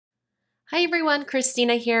Hi everyone,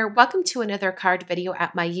 Christina here. Welcome to another card video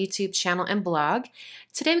at my YouTube channel and blog.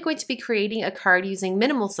 Today I'm going to be creating a card using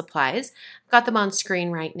minimal supplies. I've got them on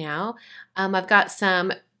screen right now. I've got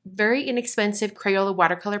some very inexpensive Crayola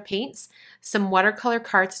watercolor paints, some watercolor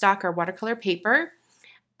cardstock or watercolor paper,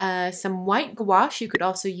 some white gouache. You could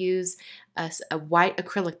also use a white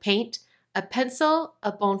acrylic paint, a pencil,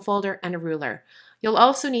 a bone folder, and a ruler. You'll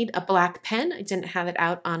also need a black pen. I didn't have it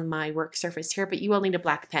out on my work surface here, but you will need a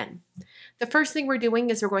black pen. The first thing we're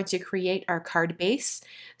doing is we're going to create our card base.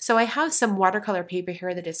 So I have some watercolor paper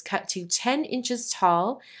here that is cut to 10 inches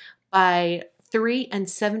tall by 3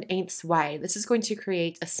 7/8 wide. This is going to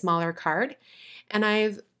create a smaller card. And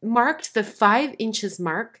I've marked the 5 inches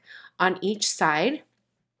mark on each side.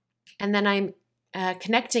 And then I'm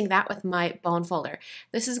connecting that with my bone folder.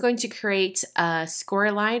 This is going to create a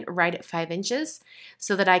score line right at 5 inches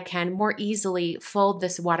so that I can more easily fold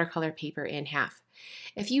this watercolor paper in half.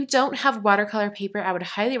 If you don't have watercolor paper, I would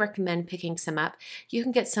highly recommend picking some up. You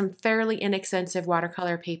can get some fairly inexpensive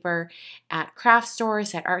watercolor paper at craft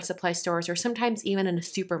stores, at art supply stores, or sometimes even in a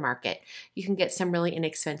supermarket. You can get some really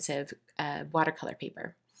inexpensive watercolor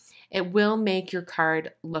paper. It will make your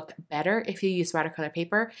card look better if you use watercolor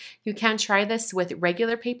paper. You can try this with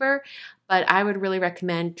regular paper, but I would really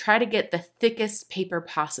recommend try to get the thickest paper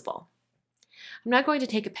possible. I'm now going to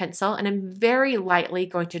take a pencil and I'm very lightly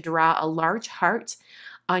going to draw a large heart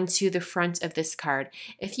onto the front of this card.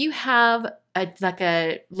 If you have like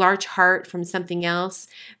a large heart from something else,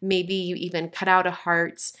 maybe you even cut out a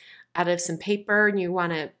heart out of some paper and you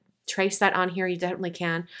want to trace that on here, you definitely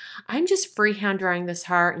can. I'm just freehand drawing this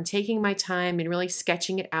heart and taking my time and really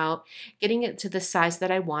sketching it out, getting it to the size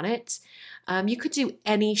that I want it. You could do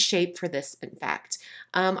any shape for this, in fact.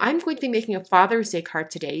 I'm going to be making a Father's Day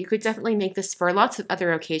card today. You could definitely make this for lots of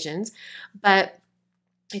other occasions, but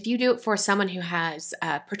if you do it for someone who has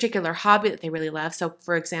a particular hobby that they really love, so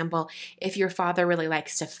for example, if your father really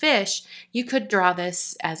likes to fish, you could draw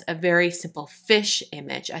this as a very simple fish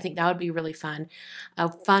image. I think that would be really fun, a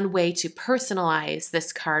fun way to personalize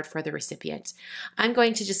this card for the recipient. I'm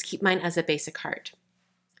going to just keep mine as a basic heart.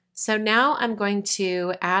 So now I'm going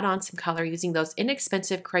to add on some color using those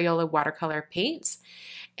inexpensive Crayola watercolor paints.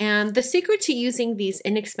 And the secret to using these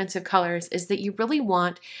inexpensive colors is that you really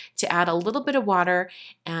want to add a little bit of water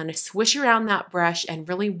and swish around that brush and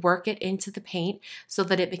really work it into the paint so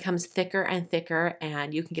that it becomes thicker and thicker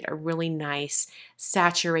and you can get a really nice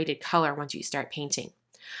saturated color once you start painting.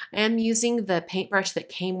 I am using the paintbrush that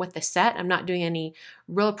came with the set. I'm not doing any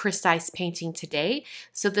real precise painting today,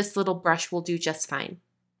 so this little brush will do just fine.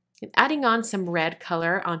 Adding on some red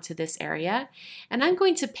color onto this area, and I'm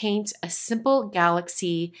going to paint a simple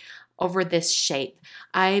galaxy over this shape.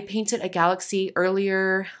 I painted a galaxy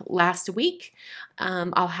earlier last week.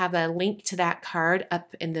 I'll have a link to that card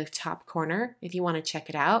up in the top corner if you want to check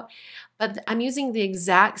it out. But I'm using the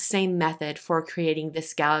exact same method for creating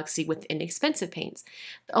this galaxy with inexpensive paints.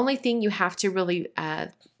 The only thing you have to really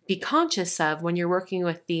be conscious of when you're working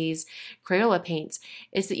with these Crayola paints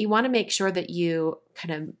is that you want to make sure that you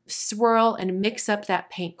kind of swirl and mix up that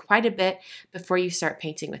paint quite a bit before you start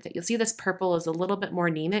painting with it. You'll see this purple is a little bit more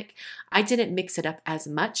anemic. I didn't mix it up as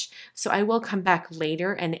much, so I will come back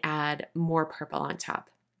later and add more purple on top.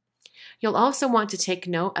 You'll also want to take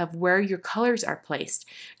note of where your colors are placed.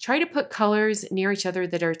 Try to put colors near each other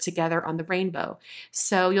that are together on the rainbow.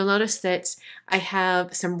 So you'll notice that I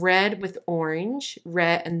have some red with orange,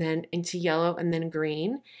 red, and then into yellow, and then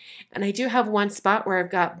green. And I do have one spot where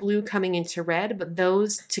I've got blue coming into red, but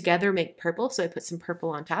those together make purple, so I put some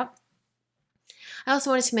purple on top. I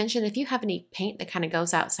also wanted to mention if you have any paint that kind of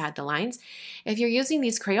goes outside the lines, if you're using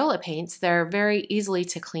these Crayola paints, they're very easily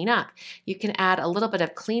to clean up. You can add a little bit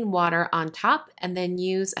of clean water on top and then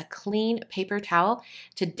use a clean paper towel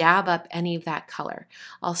to dab up any of that color.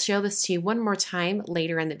 I'll show this to you one more time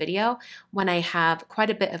later in the video when I have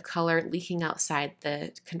quite a bit of color leaking outside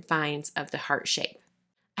the confines of the heart shape.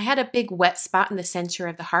 I had a big wet spot in the center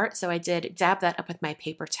of the heart, so I did dab that up with my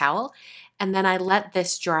paper towel, and then I let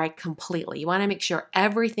this dry completely. You want to make sure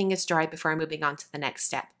everything is dry before moving on to the next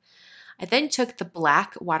step. I then took the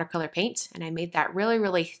black watercolor paint, and I made that really,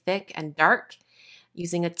 really thick and dark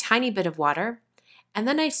using a tiny bit of water, and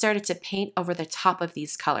then I started to paint over the top of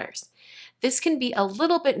these colors. This can be a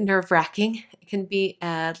little bit nerve-wracking. It can be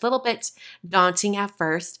a little bit daunting at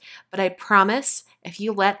first, but I promise if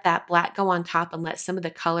you let that black go on top and let some of the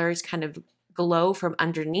colors kind of glow from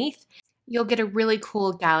underneath, you'll get a really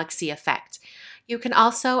cool galaxy effect. You can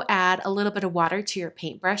also add a little bit of water to your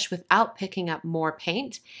paintbrush without picking up more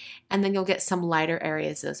paint, and then you'll get some lighter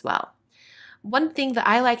areas as well. One thing that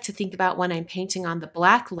I like to think about when I'm painting on the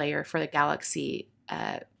black layer for the galaxy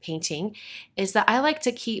painting is that I like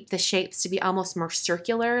to keep the shapes to be almost more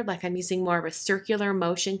circular, like I'm using more of a circular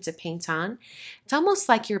motion to paint on. It's almost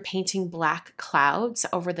like you're painting black clouds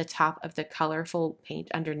over the top of the colorful paint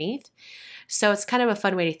underneath. So it's kind of a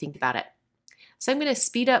fun way to think about it. So I'm going to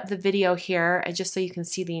speed up the video here just so you can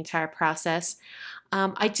see the entire process.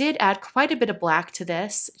 I did add quite a bit of black to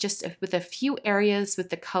this, just with a few areas with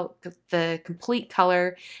the complete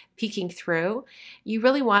color peeking through. You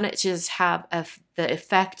really want it to just have the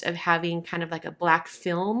effect of having kind of like a black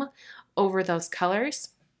film over those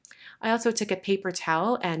colors. I also took a paper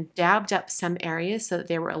towel and dabbed up some areas so that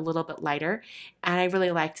they were a little bit lighter, and I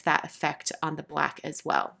really liked that effect on the black as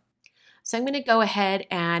well. So I'm going to go ahead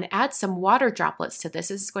and add some water droplets to this.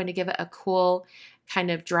 This is going to give it a cool kind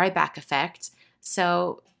of dry back effect.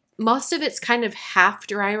 So most of it's kind of half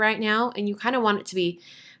dry right now, and you kind of want it to be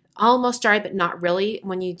almost dry, but not really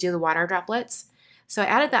when you do the water droplets. So I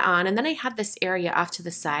added that on, and then I had this area off to the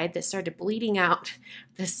side that started bleeding out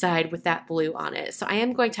this side with that blue on it. So I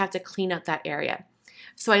am going to have to clean up that area.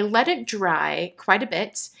 So I let it dry quite a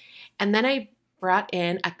bit, and then I brought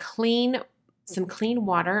in some clean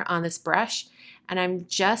water on this brush, and I'm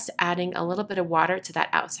just adding a little bit of water to that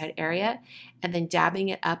outside area and then dabbing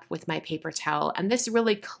it up with my paper towel. And this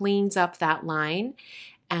really cleans up that line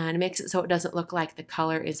and makes it so it doesn't look like the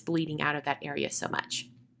color is bleeding out of that area so much.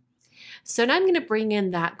 So now I'm going to bring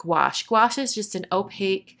in that gouache. Gouache is just an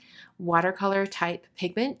opaque watercolor type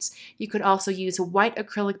pigment. You could also use white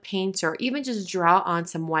acrylic paint or even just draw on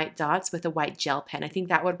some white dots with a white gel pen. I think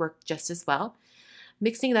that would work just as well.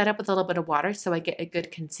 Mixing that up with a little bit of water so I get a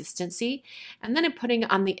good consistency. And then I'm putting it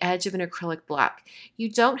on the edge of an acrylic block. You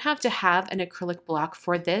don't have to have an acrylic block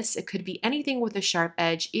for this. It could be anything with a sharp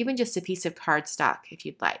edge, even just a piece of cardstock if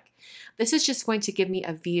you'd like. This is just going to give me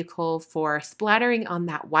a vehicle for splattering on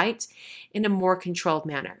that white in a more controlled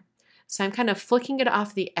manner. So I'm kind of flicking it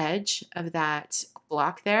off the edge of that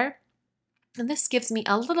block there. And this gives me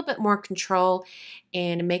a little bit more control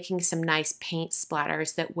in making some nice paint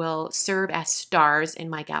splatters that will serve as stars in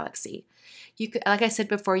my galaxy. You could, like I said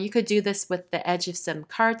before, you could do this with the edge of some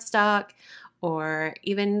cardstock, or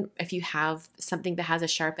even if you have something that has a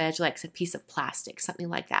sharp edge, like a piece of plastic, something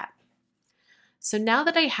like that. So now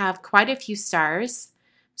that I have quite a few stars,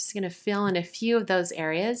 I'm just going to fill in a few of those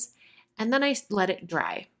areas, and then I let it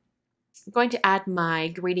dry. I'm going to add my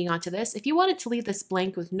greeting onto this. If you wanted to leave this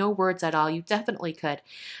blank with no words at all, you definitely could.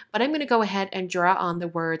 But I'm going to go ahead and draw on the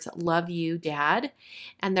words, "Love you, Dad."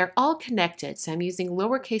 And they're all connected. So I'm using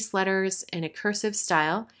lowercase letters in a cursive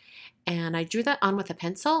style. And I drew that on with a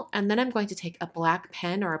pencil. And then I'm going to take a black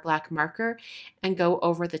pen or a black marker and go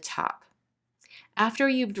over the top. After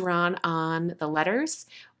you've drawn on the letters,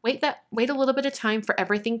 wait a little bit of time for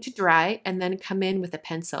everything to dry and then come in with a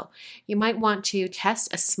pencil. You might want to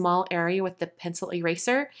test a small area with the pencil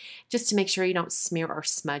eraser just to make sure you don't smear or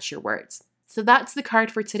smudge your words. So that's the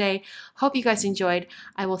card for today. Hope you guys enjoyed.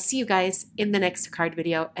 I will see you guys in the next card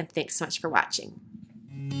video, and thanks so much for watching.